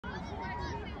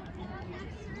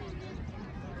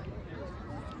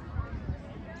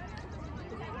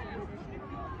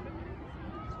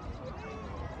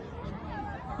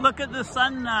Look at the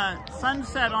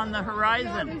sunset on the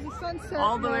horizon. Yeah, there's a sunset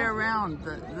all the way around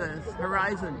the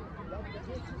horizon.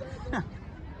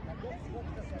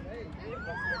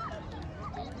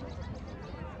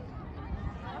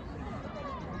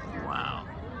 Wow.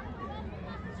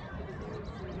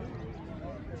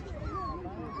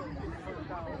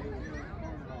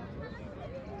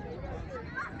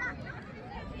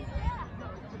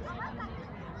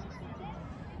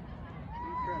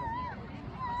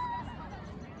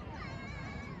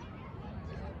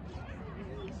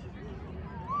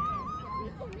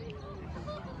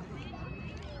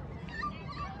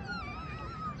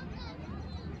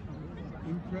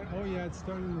 Oh yeah, it's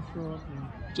starting to throw up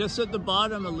now. Just at the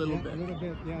bottom a little bit. A little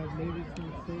bit, yeah. Maybe it's a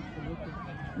mistake to look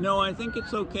at. No, I think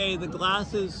it's okay. The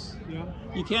glasses, yeah.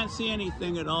 You can't see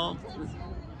anything at all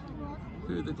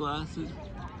through the glasses.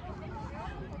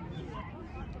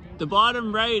 The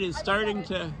bottom right is starting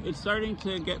to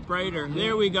get brighter.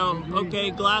 There we go.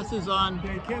 Okay, glasses on.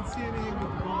 Yeah, you can't see anything with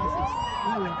the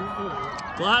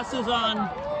glasses. Glasses on.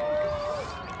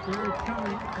 There, it's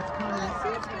coming. It's coming.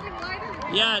 It's getting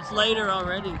lighter. Yeah, it's later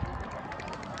already.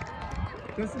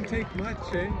 Doesn't take much,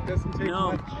 eh? Doesn't take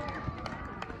No. much.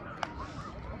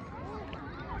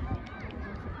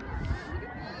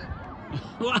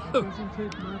 Wow. Doesn't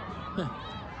take much.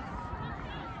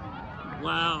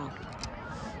 Wow.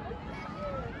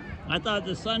 I thought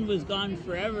the sun was gone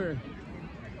forever.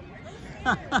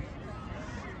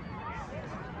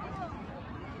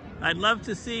 I'd love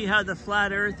to see how the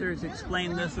flat earthers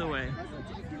explain this away.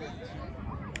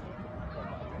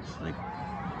 It's like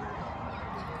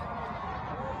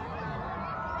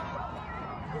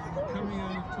Coming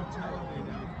out of Totality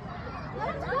now.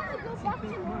 Let's go back to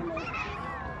normal.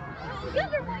 The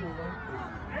other one.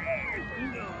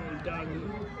 no, doggy.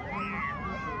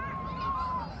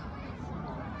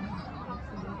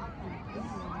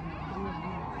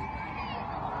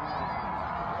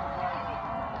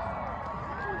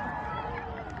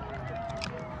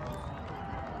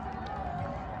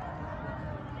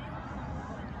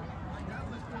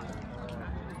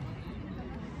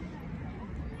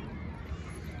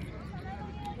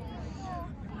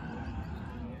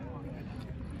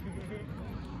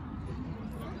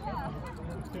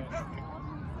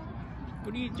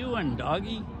 What are you doing,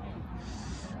 doggy?